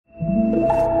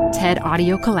TED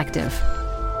Audio Collective.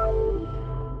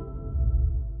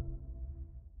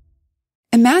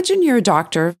 Imagine you're a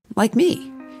doctor like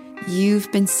me. You've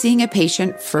been seeing a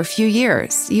patient for a few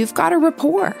years. You've got a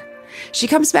rapport. She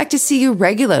comes back to see you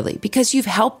regularly because you've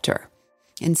helped her.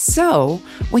 And so,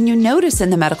 when you notice in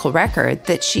the medical record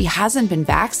that she hasn't been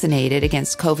vaccinated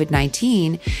against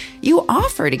COVID-19, you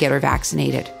offer to get her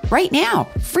vaccinated right now,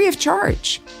 free of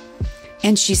charge.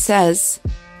 And she says,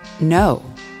 no.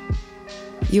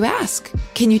 You ask,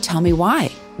 can you tell me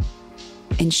why?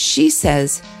 And she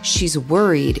says she's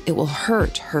worried it will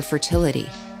hurt her fertility.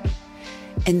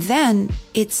 And then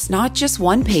it's not just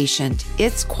one patient,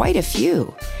 it's quite a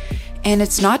few. And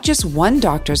it's not just one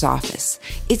doctor's office,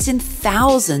 it's in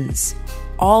thousands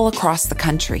all across the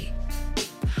country.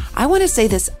 I want to say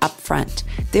this up front.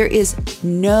 There is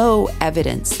no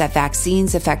evidence that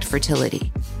vaccines affect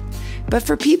fertility. But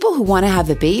for people who want to have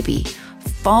a baby,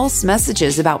 false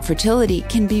messages about fertility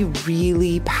can be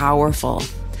really powerful,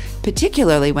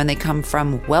 particularly when they come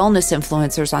from wellness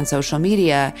influencers on social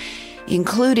media,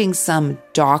 including some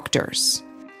doctors.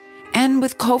 And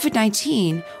with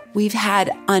COVID-19, we've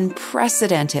had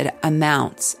unprecedented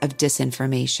amounts of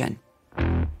disinformation.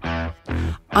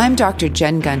 I'm Dr.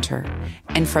 Jen Gunter,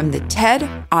 and from the TED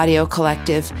Audio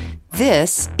Collective,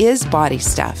 this is Body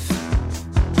Stuff.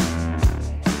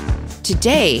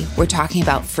 Today, we're talking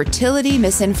about fertility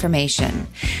misinformation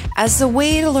as a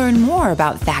way to learn more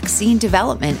about vaccine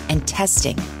development and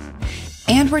testing.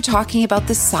 And we're talking about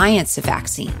the science of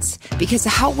vaccines, because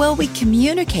how well we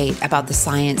communicate about the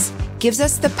science gives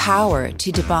us the power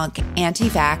to debunk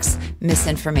anti-vax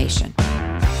misinformation.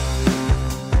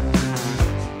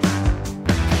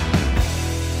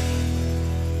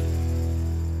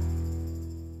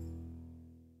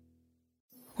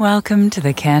 Welcome to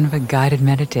the Canva guided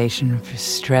meditation for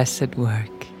stress at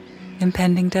work.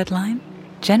 Impending deadline?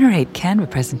 Generate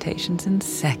Canva presentations in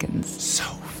seconds. So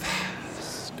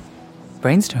fast.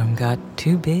 Brainstorm got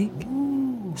too big?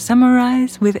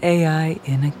 Summarize with AI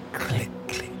in a click.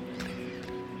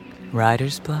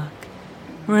 Writer's block?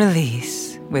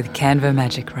 Release with Canva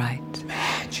Magic Write.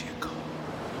 Magical.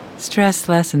 Stress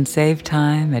less and save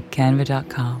time at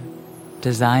canva.com.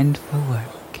 Designed for work.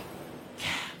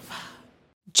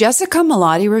 Jessica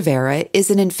Malati Rivera is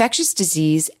an infectious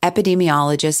disease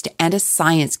epidemiologist and a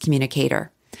science communicator.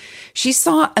 She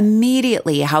saw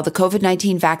immediately how the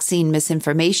COVID-19 vaccine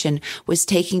misinformation was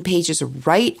taking pages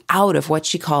right out of what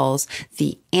she calls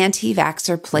the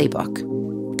anti-vaxxer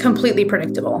playbook. Completely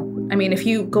predictable. I mean, if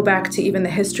you go back to even the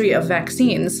history of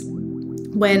vaccines,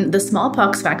 when the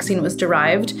smallpox vaccine was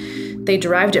derived, they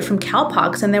derived it from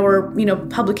cowpox, and there were,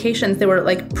 publications, there were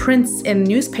like prints in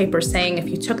newspapers saying if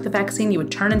you took the vaccine, you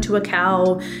would turn into a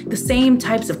cow. The same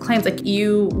types of claims, like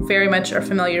you very much are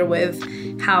familiar with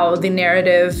how the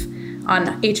narrative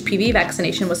on HPV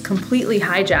vaccination was completely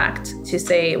hijacked to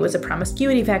say it was a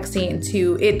promiscuity vaccine,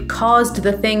 to it caused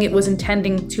the thing it was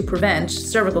intending to prevent,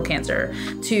 cervical cancer,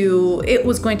 to it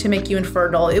was going to make you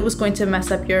infertile, it was going to mess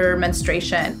up your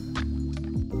menstruation.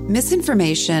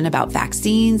 Misinformation about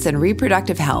vaccines and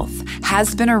reproductive health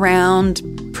has been around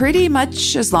pretty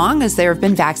much as long as there have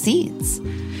been vaccines.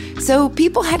 So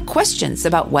people had questions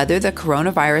about whether the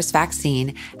coronavirus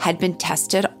vaccine had been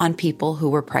tested on people who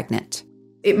were pregnant.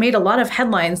 It made a lot of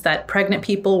headlines that pregnant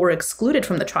people were excluded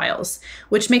from the trials,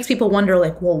 which makes people wonder,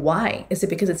 why? Is it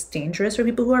because it's dangerous for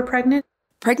people who are pregnant?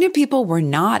 Pregnant people were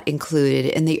not included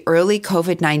in the early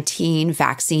COVID-19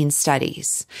 vaccine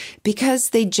studies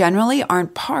because they generally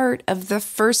aren't part of the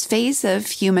first phase of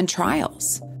human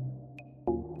trials.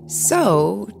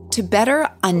 So, to better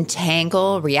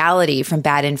untangle reality from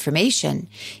bad information,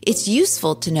 it's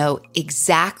useful to know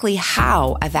exactly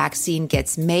how a vaccine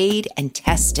gets made and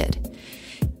tested.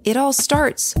 It all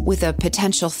starts with a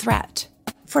potential threat.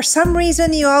 For some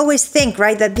reason, you always think,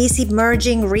 right, that these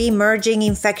re-emerging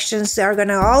infections are going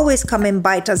to always come and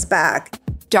bite us back.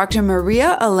 Dr.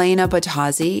 Maria Elena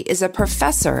Bottazzi is a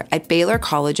professor at Baylor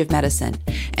College of Medicine,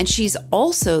 and she's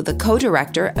also the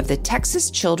co-director of the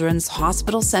Texas Children's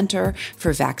Hospital Center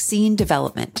for Vaccine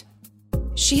Development.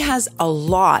 She has a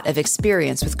lot of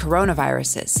experience with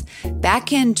coronaviruses.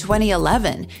 Back in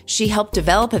 2011, she helped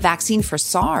develop a vaccine for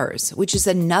SARS, which is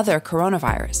another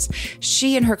coronavirus.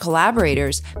 She and her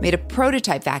collaborators made a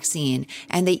prototype vaccine,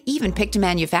 and they even picked a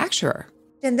manufacturer.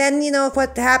 And then,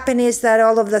 what happened is that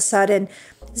all of a sudden,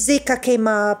 Zika came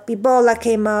up, Ebola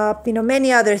came up,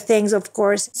 many other things, of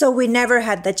course. So we never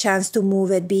had the chance to move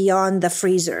it beyond the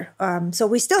freezer. So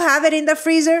we still have it in the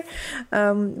freezer.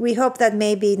 We hope that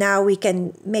maybe now we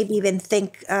can maybe even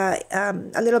think a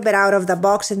little bit out of the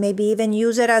box and maybe even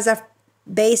use it as a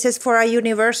basis for a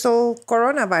universal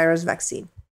coronavirus vaccine.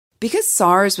 Because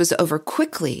SARS was over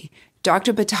quickly,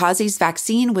 Dr. Bottazzi's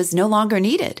vaccine was no longer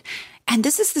needed. And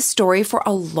this is the story for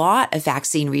a lot of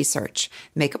vaccine research.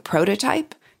 Make a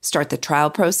prototype, start the trial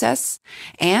process,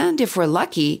 and if we're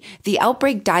lucky, the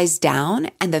outbreak dies down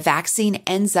and the vaccine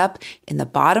ends up in the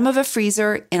bottom of a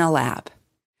freezer in a lab.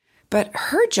 But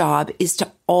her job is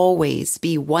to always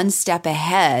be one step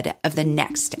ahead of the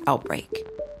next outbreak.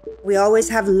 We always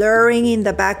have luring in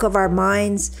the back of our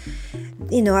minds,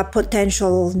 a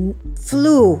potential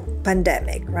flu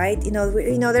pandemic, right?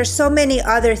 There's so many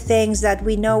other things that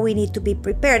we know we need to be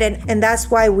prepared. And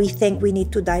that's why we think we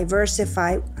need to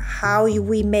diversify how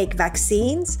we make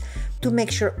vaccines to make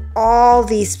sure all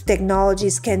these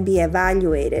technologies can be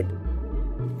evaluated.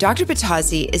 Dr.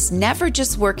 Bottazzi is never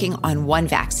just working on one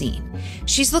vaccine.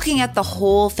 She's looking at the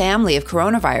whole family of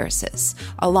coronaviruses,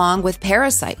 along with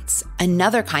parasites,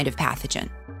 another kind of pathogen.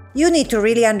 You need to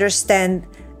really understand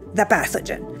the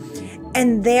pathogen.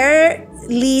 And there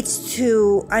leads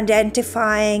to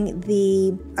identifying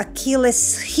the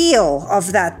Achilles heel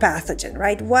of that pathogen,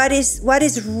 right? What is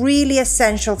really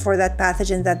essential for that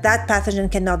pathogen that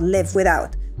pathogen cannot live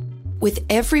without? With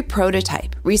every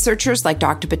prototype, researchers like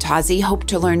Dr. Bottazzi hope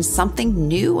to learn something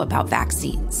new about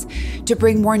vaccines, to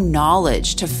bring more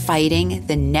knowledge to fighting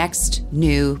the next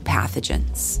new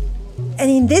pathogens. And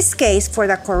in this case, for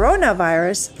the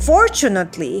coronavirus,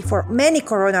 fortunately, for many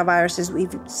coronaviruses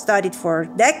we've studied for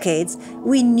decades,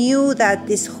 we knew that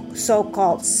this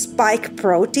so-called spike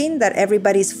protein that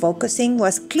everybody's focusing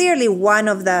was clearly one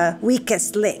of the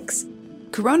weakest links.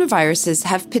 Coronaviruses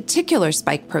have particular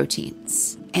spike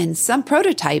proteins, and some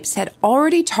prototypes had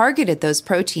already targeted those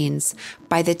proteins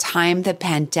by the time the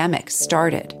pandemic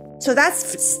started. So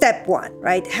that's step one,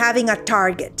 right? Having a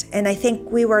target. And I think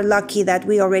we were lucky that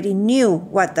we already knew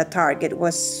what the target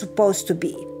was supposed to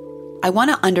be. I want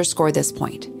to underscore this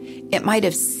point. It might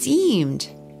have seemed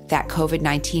that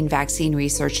COVID-19 vaccine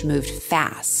research moved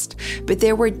fast, but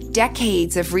there were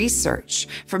decades of research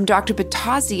from Dr.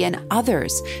 Bottazzi and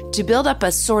others to build up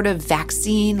a sort of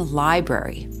vaccine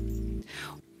library.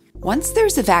 Once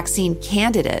there's a vaccine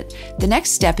candidate, the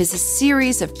next step is a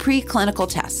series of preclinical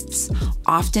tests,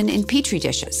 often in petri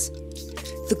dishes.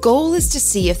 The goal is to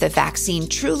see if the vaccine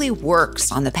truly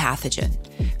works on the pathogen.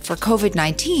 For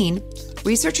COVID-19,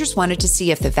 researchers wanted to see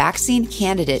if the vaccine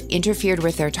candidate interfered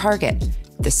with their target,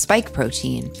 the spike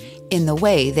protein, in the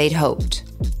way they'd hoped.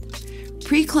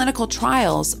 Preclinical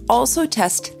trials also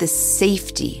test the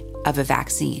safety of a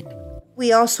vaccine.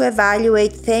 We also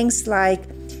evaluate things like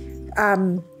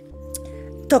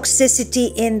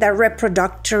toxicity in the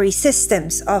reproductive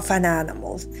systems of an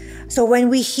animal. So when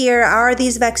we hear, are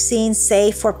these vaccines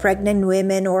safe for pregnant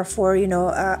women or for,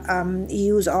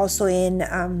 use also in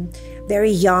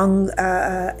very young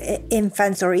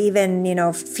infants or even,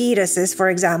 fetuses, for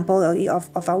example,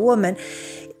 of a woman,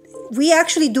 we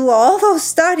actually do all those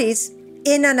studies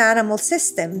in an animal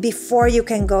system before you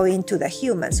can go into the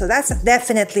human. So that's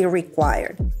definitely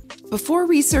required. Before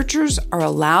researchers are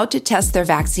allowed to test their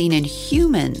vaccine in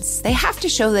humans, they have to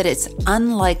show that it's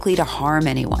unlikely to harm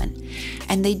anyone.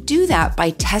 And they do that by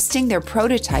testing their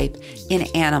prototype in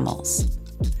animals.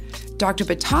 Dr.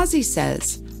 Bottazzi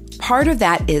says part of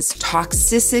that is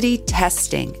toxicity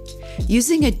testing,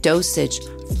 using a dosage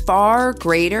far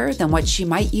greater than what she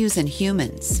might use in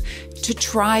humans to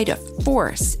try to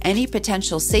force any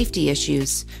potential safety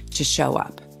issues to show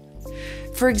up.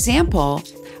 For example,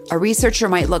 a researcher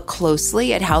might look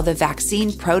closely at how the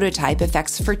vaccine prototype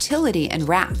affects fertility in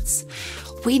rats.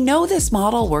 We know this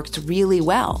model works really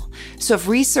well. So if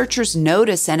researchers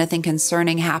notice anything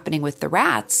concerning happening with the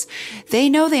rats, they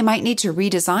know they might need to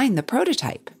redesign the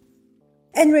prototype.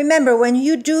 And remember, when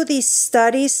you do these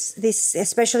studies,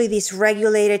 especially these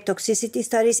regulated toxicity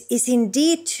studies, is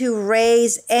indeed to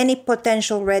raise any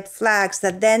potential red flags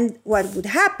that then what would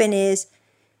happen is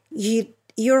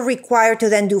you're required to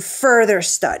then do further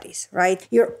studies, right?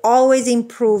 You're always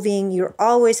improving, you're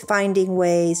always finding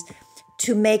ways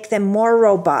to make them more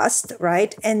robust,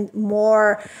 right? And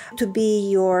more to be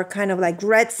your kind of like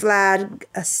red flag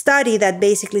study that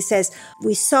basically says,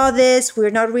 we saw this,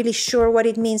 we're not really sure what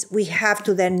it means. We have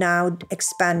to then now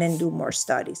expand and do more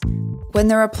studies. When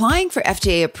they're applying for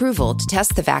FDA approval to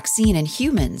test the vaccine in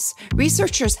humans,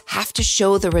 researchers have to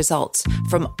show the results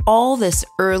from all this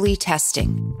early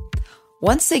testing.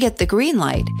 Once they get the green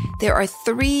light, there are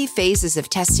 3 phases of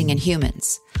testing in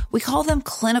humans. We call them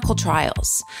clinical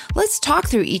trials. Let's talk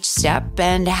through each step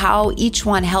and how each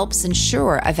one helps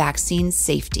ensure a vaccine's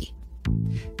safety.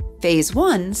 Phase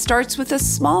 1 starts with a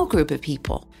small group of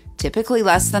people, typically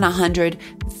less than 100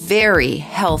 very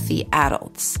healthy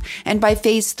adults. And by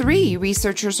phase 3,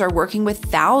 researchers are working with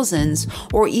thousands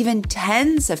or even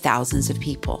tens of thousands of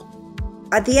people.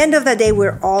 At the end of the day,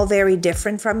 we're all very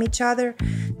different from each other,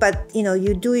 but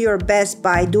you do your best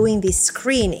by doing this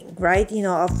screening, right?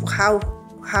 Of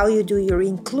how you do your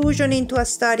inclusion into a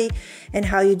study and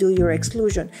how you do your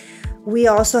exclusion. We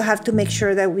also have to make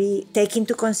sure that we take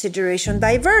into consideration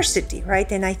diversity, right?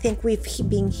 And I think we've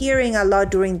been hearing a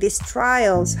lot during these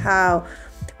trials how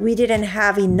we didn't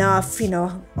have enough,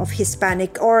 of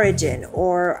Hispanic origin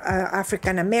or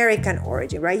African American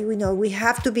origin, right? We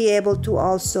have to be able to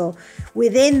also,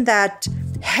 within that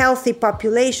healthy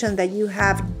population, that you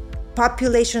have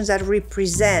populations that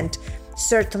represent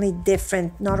certainly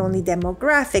different, not only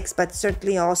demographics, but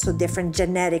certainly also different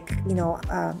genetic,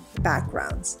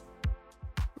 backgrounds.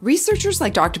 Researchers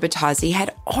like Dr. Battazzi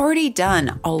had already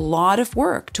done a lot of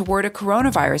work toward a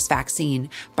coronavirus vaccine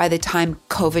by the time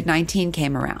COVID-19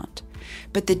 came around.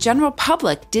 But the general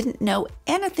public didn't know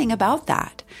anything about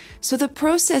that. So the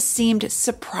process seemed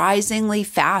surprisingly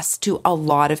fast to a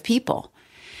lot of people.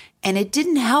 And it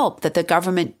didn't help that the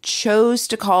government chose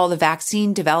to call the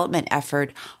vaccine development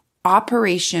effort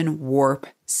Operation Warp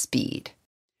Speed.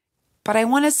 But I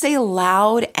want to say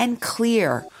loud and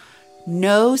clear,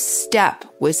 no step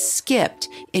was skipped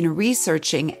in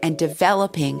researching and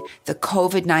developing the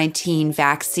COVID-19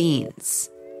 vaccines.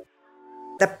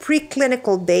 The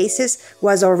preclinical basis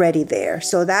was already there.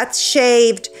 So that's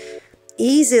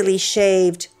easily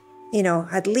shaved,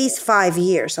 at least 5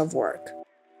 years of work.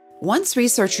 Once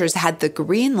researchers had the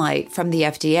green light from the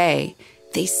FDA,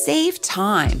 they saved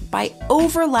time by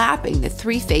overlapping the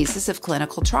 3 phases of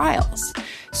clinical trials.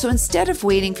 So instead of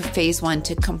waiting for phase 1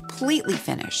 to completely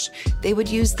finish, they would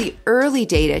use the early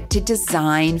data to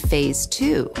design phase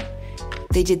 2.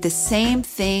 They did the same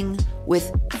thing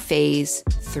with phase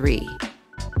 3.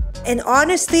 And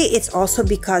honestly, it's also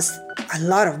because a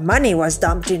lot of money was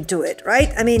dumped into it,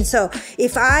 right? So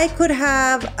if I could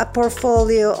have a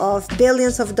portfolio of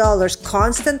billions of dollars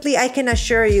constantly, I can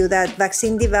assure you that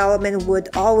vaccine development would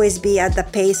always be at the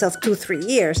pace of 2-3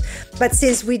 years. But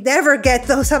since we never get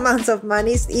those amounts of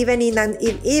money, even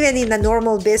in a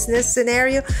normal business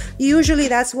scenario, usually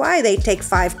that's why they take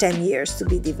 5-10 years to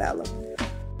be developed.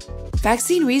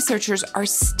 Vaccine researchers are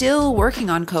still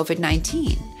working on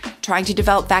COVID-19, trying to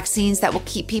develop vaccines that will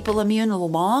keep people immune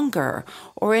longer,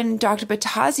 or in Dr.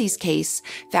 Battazzi's case,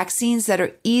 vaccines that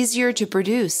are easier to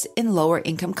produce in lower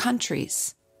income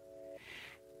countries.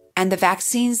 And the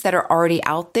vaccines that are already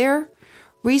out there,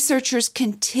 researchers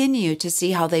continue to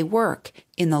see how they work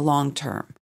in the long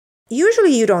term.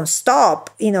 Usually you don't stop,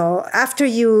 after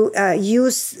you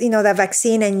use, the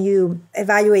vaccine and you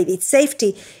evaluate its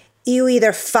safety. You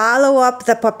either follow up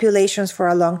the populations for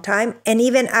a long time, and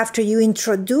even after you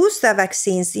introduce the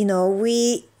vaccines,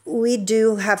 we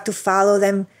do have to follow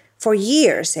them for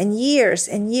years and years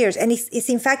and years. And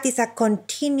it's a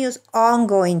continuous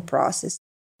ongoing process.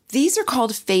 These are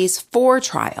called phase 4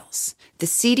 trials. The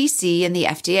CDC and the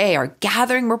FDA are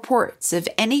gathering reports of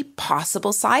any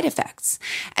possible side effects,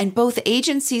 and both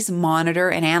agencies monitor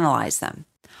and analyze them.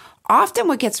 Often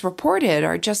what gets reported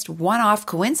are just one-off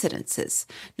coincidences,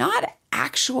 not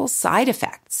actual side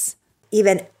effects.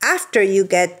 Even after you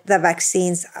get the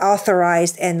vaccines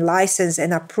authorized and licensed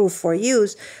and approved for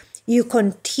use, you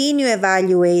continue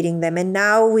evaluating them. And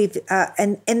now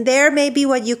and there may be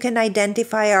what you can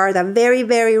identify are the very,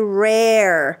 very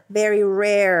rare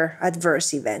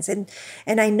adverse events.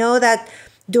 And I know that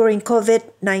during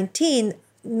COVID-19,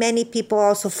 many people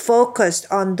also focused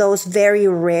on those very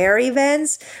rare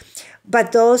events,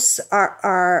 but those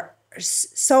are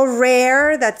so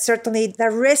rare that certainly the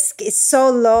risk is so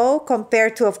low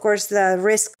compared to, of course, the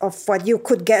risk of what you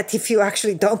could get if you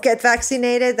actually don't get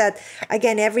vaccinated, that,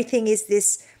 again, everything is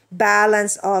this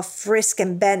balance of risk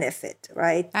and benefit,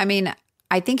 right?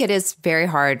 I think it is very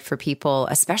hard for people,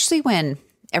 especially when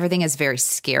everything is very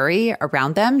scary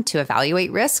around them, to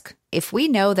evaluate risk. If we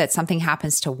know that something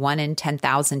happens to 1 in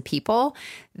 10,000 people,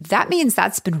 that means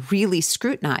that's been really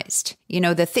scrutinized.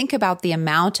 Think about the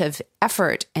amount of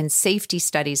effort and safety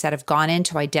studies that have gone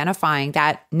into identifying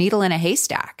that needle in a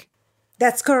haystack.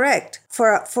 That's correct.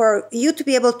 For you to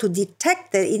be able to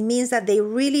detect it, it means that they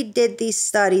really did these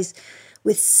studies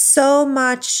with so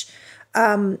much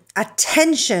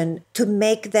attention to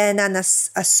make then an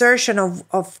assertion of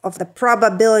the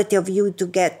probability of you to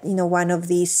get, one of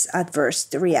these adverse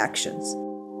reactions.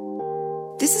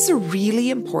 This is a really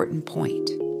important point.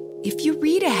 If you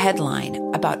read a headline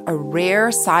about a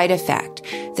rare side effect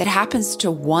that happens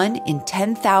to 1 in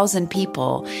 10,000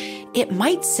 people, it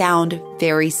might sound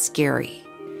very scary.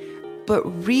 But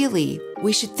really,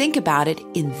 We should think about it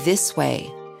in this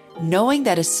way. Knowing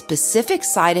that a specific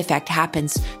side effect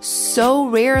happens so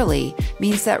rarely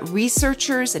means that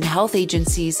researchers and health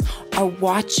agencies are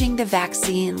watching the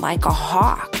vaccine like a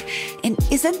hawk. And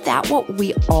isn't that what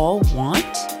we all want?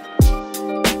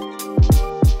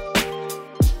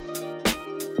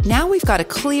 Now we've got a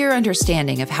clear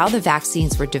understanding of how the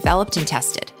vaccines were developed and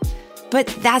tested. But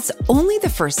that's only the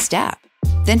first step.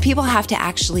 Then people have to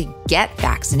actually get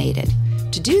vaccinated.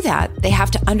 To do that, they have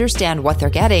to understand what they're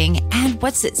getting and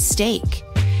what's at stake.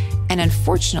 And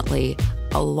unfortunately,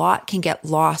 a lot can get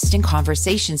lost in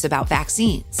conversations about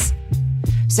vaccines.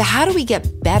 So how do we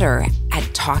get better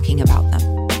at talking about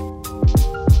them?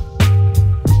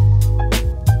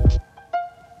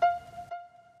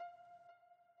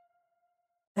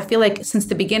 I feel like since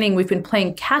the beginning, we've been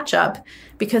playing catch up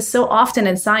because so often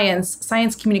in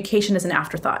science communication is an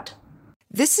afterthought.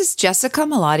 This is Jessica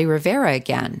Malati Rivera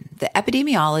again, the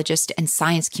epidemiologist and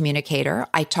science communicator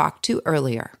I talked to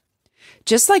earlier.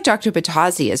 Just like Dr.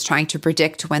 Bottazzi is trying to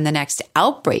predict when the next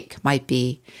outbreak might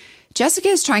be, Jessica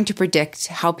is trying to predict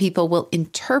how people will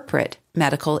interpret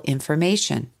medical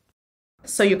information.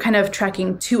 So you're kind of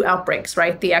tracking two outbreaks,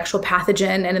 right? The actual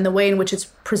pathogen and in the way in which it's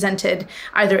presented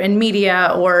either in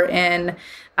media or in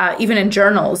even in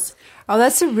journals. Oh,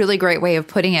 that's a really great way of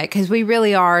putting it, because we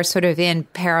really are sort of in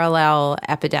parallel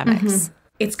epidemics. Mm-hmm.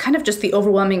 It's kind of just the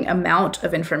overwhelming amount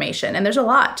of information. And there's a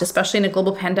lot, especially in a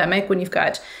global pandemic when you've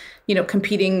got,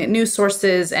 competing news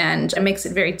sources, and it makes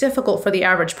it very difficult for the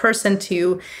average person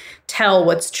to tell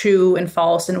what's true and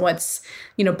false and what's,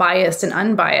 biased and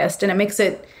unbiased. And it makes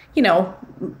it,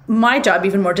 my job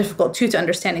even more difficult too, to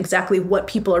understand exactly what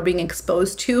people are being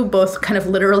exposed to, both kind of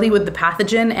literally with the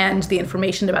pathogen and the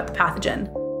information about the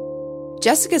pathogen.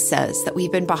 Jessica says that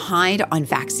we've been behind on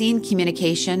vaccine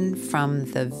communication from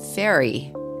the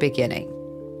very beginning.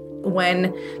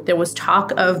 When there was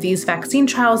talk of these vaccine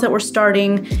trials that were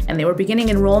starting and they were beginning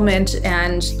enrollment,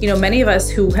 and many of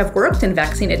us who have worked in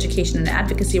vaccine education and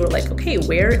advocacy were like, okay,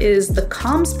 where is the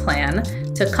comms plan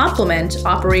to complement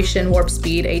Operation Warp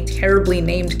Speed, a terribly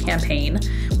named campaign,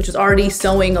 which was already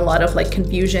sowing a lot of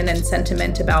confusion and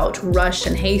sentiment about rush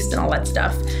and haste and all that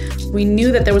stuff. We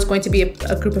knew that there was going to be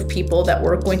a group of people that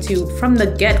were going to, from the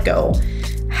get-go,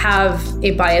 have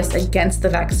a bias against the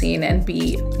vaccine and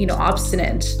be,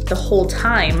 obstinate the whole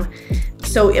time.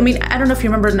 So, I don't know if you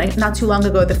remember, not too long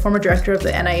ago, the former director of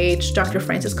the NIH, Dr.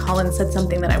 Francis Collins, said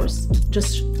something that I was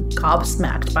just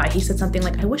gobsmacked by. He said something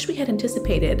like, I wish we had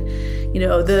anticipated,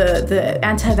 the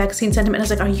anti-vaccine sentiment. I was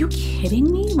like, are you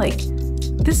kidding me?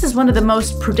 This is one of the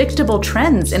most predictable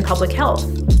trends in public health.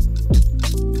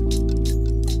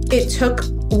 It took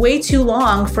way too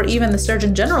long for even the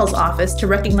Surgeon General's office to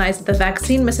recognize that the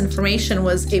vaccine misinformation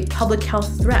was a public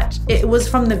health threat. It was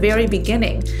from the very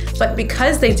beginning. But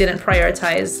because they didn't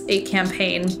prioritize a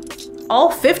campaign, all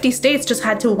 50 states just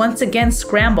had to once again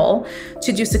scramble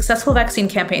to do successful vaccine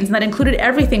campaigns. And that included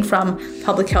everything from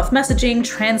public health messaging,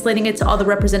 translating it to all the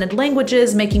represented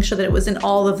languages, making sure that it was in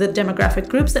all of the demographic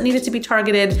groups that needed to be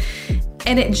targeted.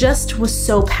 And it just was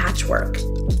so patchwork.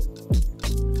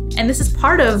 And this is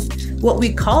part of what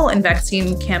we call in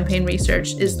vaccine campaign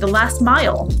research is the last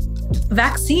mile.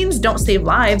 Vaccines don't save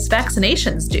lives,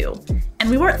 vaccinations do. And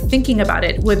we weren't thinking about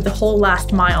it with the whole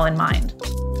last mile in mind.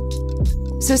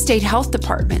 So state health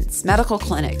departments, medical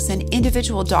clinics, and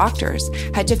individual doctors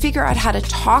had to figure out how to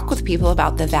talk with people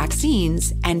about the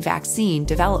vaccines and vaccine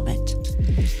development.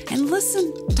 And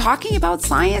listen, talking about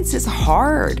science is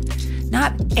hard.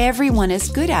 Not everyone is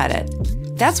good at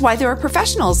it. That's why there are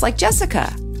professionals like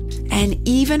Jessica. And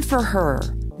even for her,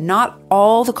 not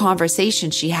all the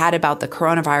conversations she had about the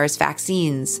coronavirus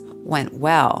vaccines went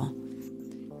well.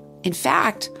 In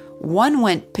fact, one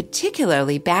went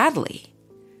particularly badly.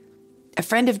 A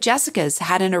friend of Jessica's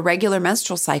had an irregular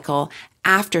menstrual cycle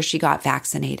after she got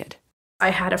vaccinated.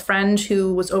 I had a friend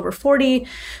who was over 40,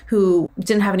 who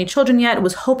didn't have any children yet,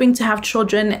 was hoping to have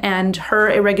children, and her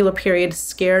irregular period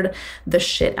scared the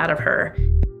shit out of her.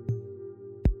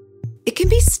 It can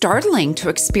be startling to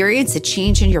experience a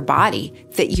change in your body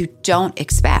that you don't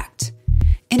expect.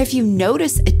 And if you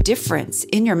notice a difference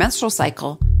in your menstrual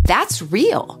cycle, that's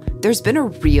real. There's been a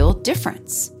real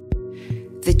difference.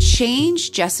 The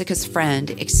change Jessica's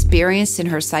friend experienced in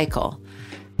her cycle,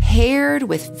 paired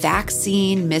with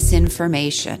vaccine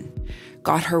misinformation,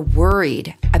 got her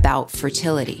worried about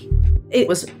fertility. It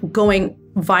was going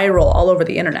viral all over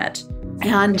the internet.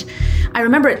 And I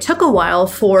remember it took a while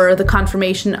for the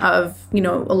confirmation of, a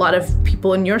lot of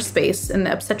people in your space in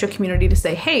the obstetric community to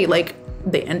say, hey,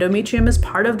 the endometrium is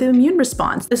part of the immune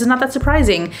response. This is not that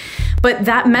surprising. But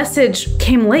that message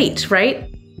came late,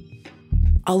 right?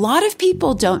 A lot of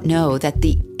people don't know that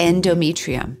the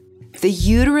endometrium, the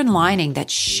uterine lining that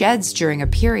sheds during a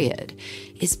period,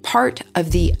 is part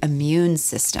of the immune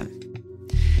system.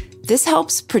 This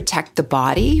helps protect the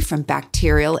body from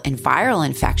bacterial and viral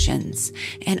infections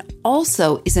and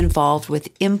also is involved with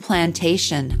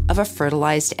implantation of a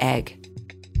fertilized egg.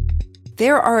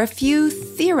 There are a few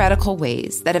theoretical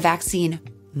ways that a vaccine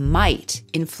might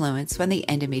influence when the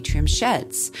endometrium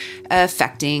sheds,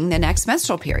 affecting the next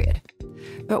menstrual period.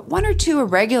 But 1 or 2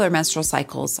 irregular menstrual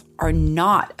cycles are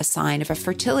not a sign of a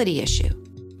fertility issue.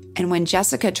 And when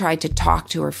Jessica tried to talk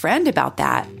to her friend about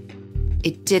that,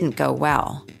 it didn't go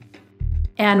well.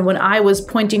 And when I was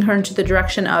pointing her into the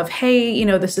direction of, hey,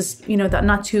 this is, that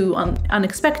not too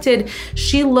unexpected,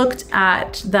 she looked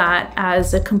at that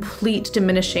as a complete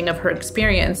diminishing of her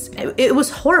experience. It was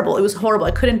horrible. It was horrible.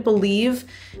 I couldn't believe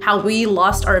how we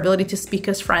lost our ability to speak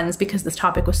as friends because this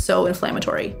topic was so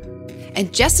inflammatory.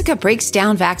 And Jessica breaks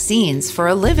down vaccines for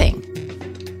a living.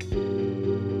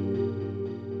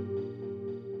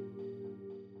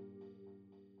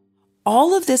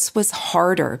 All of this was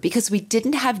harder because we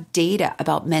didn't have data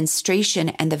about menstruation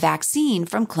and the vaccine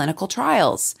from clinical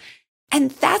trials.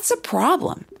 And that's a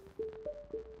problem.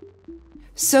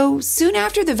 So soon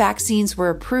after the vaccines were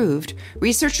approved,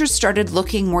 researchers started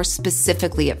looking more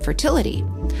specifically at fertility.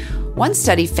 One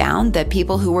study found that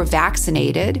people who were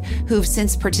vaccinated, who've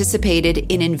since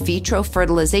participated in vitro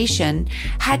fertilization,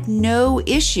 had no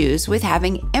issues with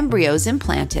having embryos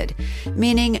implanted,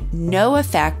 meaning no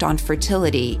effect on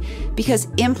fertility because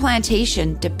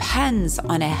implantation depends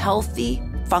on a healthy,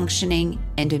 functioning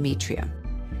endometrium.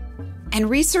 And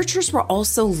researchers were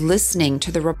also listening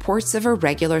to the reports of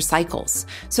irregular cycles,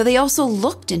 so they also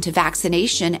looked into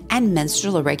vaccination and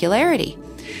menstrual irregularity.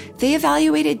 They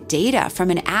evaluated data from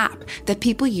an app that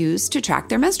people use to track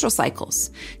their menstrual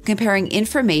cycles, comparing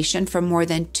information from more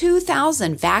than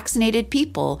 2,000 vaccinated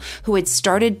people who had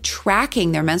started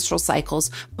tracking their menstrual cycles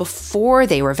before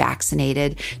they were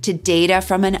vaccinated to data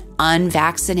from an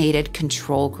unvaccinated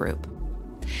control group.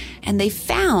 And they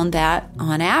found that,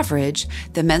 on average,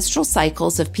 the menstrual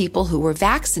cycles of people who were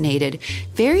vaccinated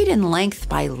varied in length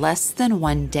by less than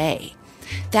 1 day.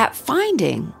 That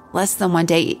finding, less than 1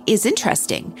 day, is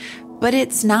interesting, but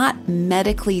it's not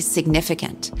medically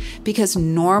significant because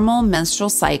normal menstrual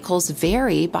cycles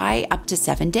vary by up to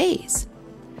 7 days.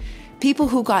 People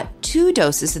who got 2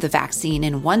 doses of the vaccine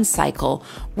in 1 cycle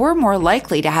were more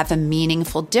likely to have a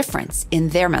meaningful difference in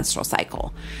their menstrual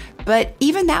cycle. But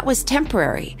even that was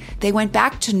temporary. They went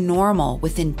back to normal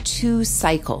within 2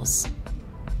 cycles.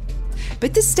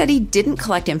 But this study didn't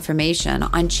collect information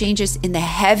on changes in the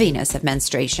heaviness of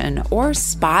menstruation or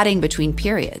spotting between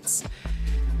periods.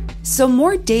 So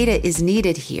more data is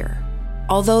needed here.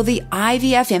 Although the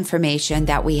IVF information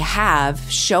that we have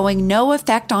showing no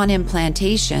effect on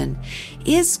implantation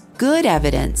is good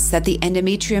evidence that the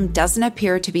endometrium doesn't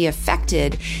appear to be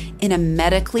affected in a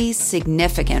medically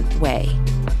significant way.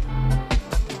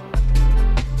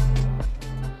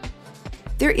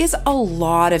 There is a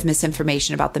lot of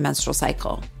misinformation about the menstrual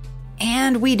cycle,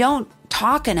 and we don't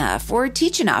talk enough or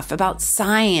teach enough about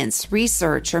science,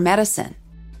 research, or medicine.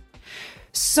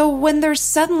 So when there's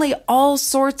suddenly all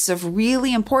sorts of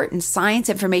really important science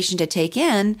information to take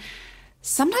in,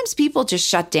 sometimes people just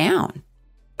shut down.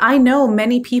 I know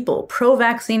many people,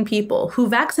 pro-vaccine people, who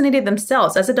vaccinated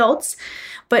themselves as adults,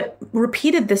 but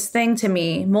repeated this thing to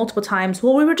me multiple times.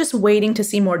 Well, we were just waiting to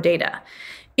see more data.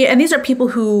 And these are people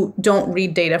who don't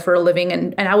read data for a living,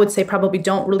 and I would say probably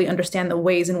don't really understand the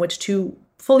ways in which to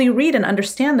fully read and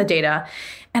understand the data.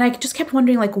 And I just kept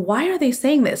wondering, why are they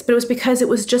saying this? But it was because it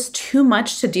was just too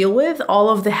much to deal with, all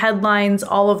of the headlines,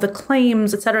 all of the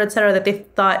claims, et cetera, that they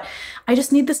thought, I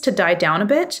just need this to die down a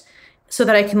bit so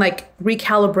that I can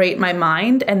recalibrate my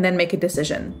mind and then make a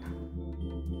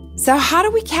decision. So how do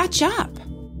we catch up?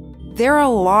 There are a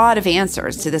lot of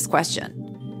answers to this question.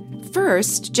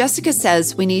 First, Jessica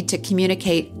says we need to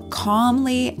communicate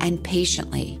calmly and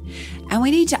patiently, and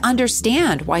we need to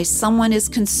understand why someone is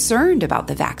concerned about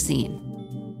the vaccine.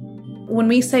 When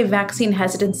we say vaccine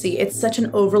hesitancy, it's such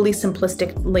an overly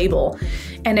simplistic label,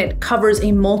 and it covers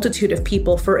a multitude of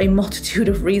people for a multitude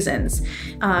of reasons.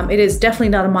 It is definitely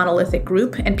not a monolithic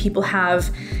group, and people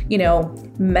have,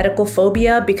 medical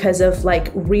phobia because of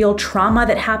real trauma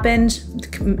that happened.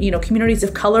 Communities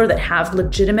of color that have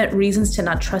legitimate reasons to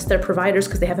not trust their providers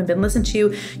because they haven't been listened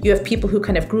to. You have people who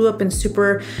kind of grew up in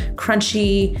super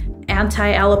crunchy,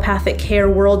 anti-allopathic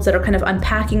care worlds that are kind of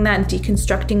unpacking that and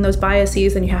deconstructing those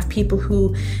biases. And you have people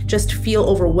who just feel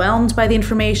overwhelmed by the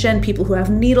information, people who have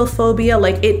needle phobia.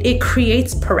 It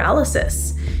creates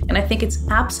paralysis. And I think it's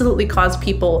absolutely caused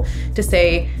people to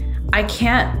say, I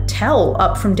can't tell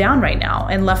up from down right now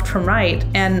and left from right,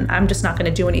 and I'm just not going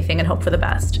to do anything and hope for the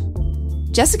best.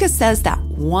 Jessica says that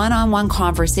one-on-one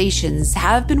conversations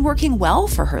have been working well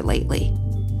for her lately.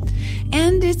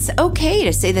 And it's okay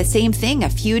to say the same thing a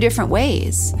few different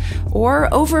ways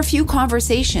or over a few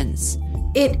conversations.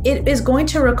 It is going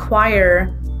to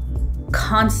require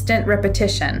constant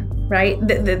repetition, right?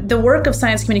 The work of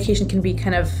science communication can be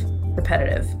kind of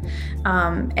repetitive.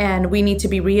 And we need to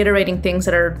be reiterating things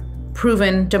that are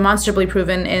proven, demonstrably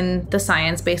proven in the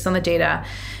science based on the data,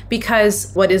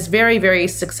 because what is very, very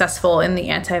successful in the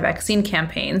anti-vaccine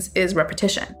campaigns is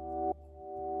repetition.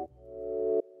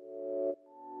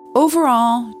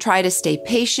 Overall, try to stay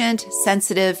patient,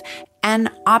 sensitive, and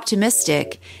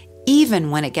optimistic, even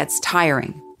when it gets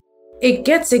tiring. It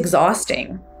gets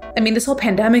exhausting. I mean, this whole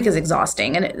pandemic is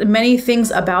exhausting, and many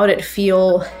things about it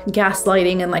feel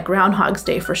gaslighting and like Groundhog's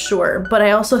Day for sure. But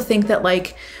I also think that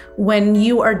like when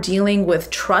you are dealing with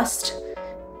trust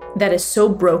that is so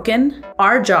broken,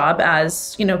 our job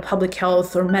as, public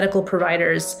health or medical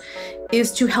providers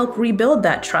is to help rebuild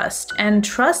that trust. And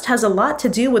trust has a lot to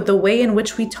do with the way in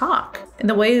which we talk and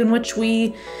the way in which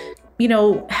we,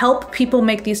 help people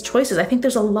make these choices. I think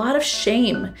there's a lot of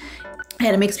shame.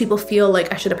 And it makes people feel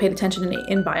like I should have paid attention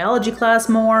in biology class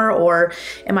more, or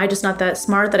am I just not that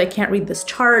smart that I can't read this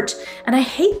chart? And I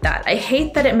hate that. I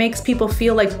hate that it makes people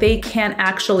feel like they can't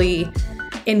actually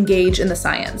engage in the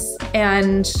science.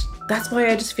 And that's why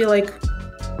I just feel like,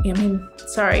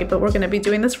 sorry, but we're going to be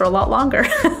doing this for a lot longer.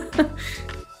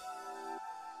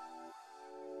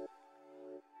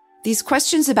 These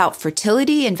questions about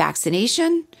fertility and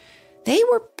vaccination, they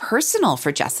were personal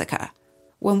for Jessica.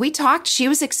 When we talked, she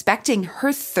was expecting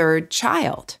her third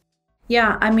child.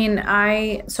 Yeah, I'm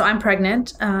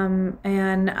pregnant,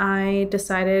 and I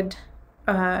decided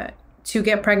to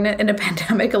get pregnant in a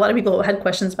pandemic. A lot of people had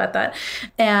questions about that.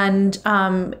 And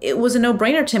it was a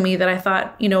no-brainer to me that I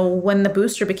thought, when the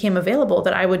booster became available,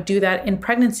 that I would do that in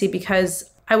pregnancy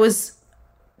because I was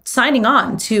signing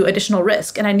on to additional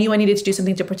risk. And I knew I needed to do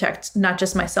something to protect not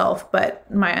just myself, but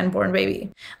my unborn baby.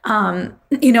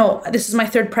 This is my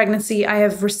third pregnancy. I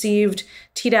have received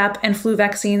Tdap and flu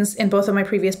vaccines in both of my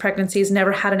previous pregnancies,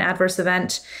 never had an adverse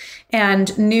event,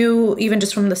 and knew even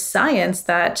just from the science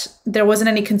that there wasn't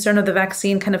any concern of the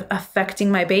vaccine kind of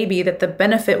affecting my baby, that the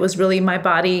benefit was really my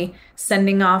body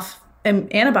sending off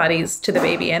antibodies to the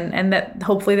baby and that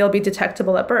hopefully they'll be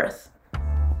detectable at birth.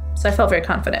 So I felt very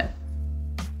confident.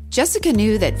 Jessica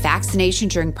knew that vaccination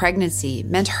during pregnancy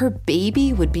meant her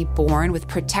baby would be born with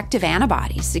protective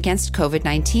antibodies against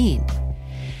COVID-19.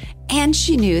 And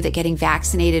she knew that getting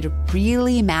vaccinated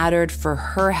really mattered for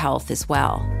her health as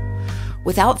well.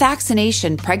 Without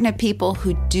vaccination, pregnant people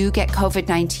who do get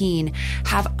COVID-19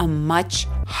 have a much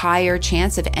higher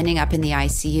chance of ending up in the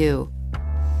ICU.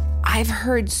 I've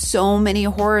heard so many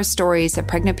horror stories of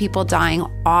pregnant people dying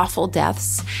awful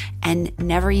deaths and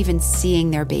never even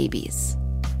seeing their babies.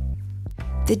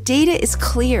 The data is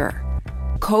clear.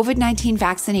 COVID-19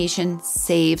 vaccination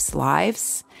saves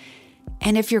lives.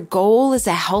 And if your goal is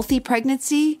a healthy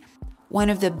pregnancy, one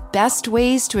of the best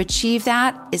ways to achieve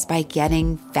that is by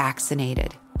getting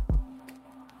vaccinated.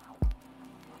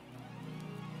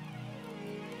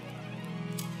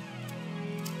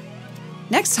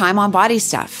 Next time on Body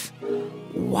Stuff,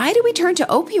 why do we turn to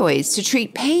opioids to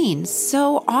treat pain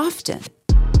so often?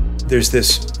 There's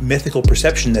this mythical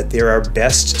perception that they're our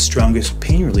best, strongest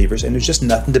pain relievers, and there's just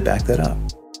nothing to back that up.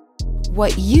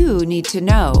 What you need to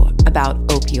know about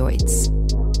opioids.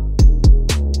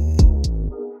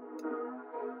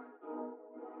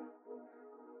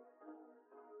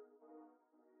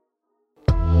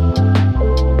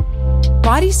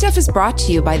 Body Stuff is brought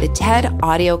to you by the TED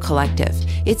Audio Collective.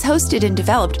 It's hosted and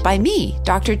developed by me,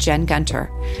 Dr. Jen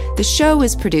Gunter. The show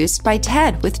is produced by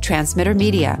TED with Transmitter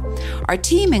Media. Our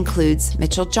team includes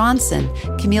Mitchell Johnson,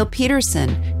 Camille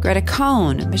Peterson, Greta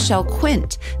Cohn, Michelle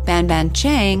Quint, Ban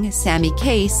Chang, Sammy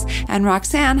Case, and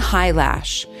Roxanne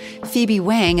Highlash. Phoebe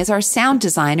Wang is our sound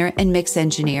designer and mix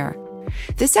engineer.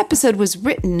 This episode was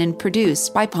written and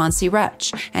produced by Ponce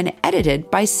Rutch and edited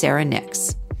by Sarah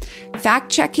Nix.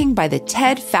 Fact-checking by the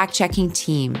TED fact-checking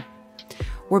team.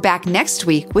 We're back next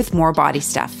week with more Body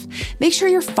Stuff. Make sure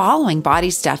you're following Body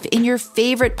Stuff in your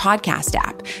favorite podcast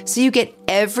app so you get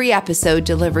every episode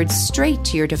delivered straight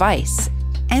to your device.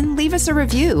 And leave us a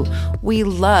review. We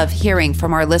love hearing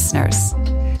from our listeners.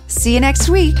 See you next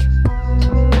week.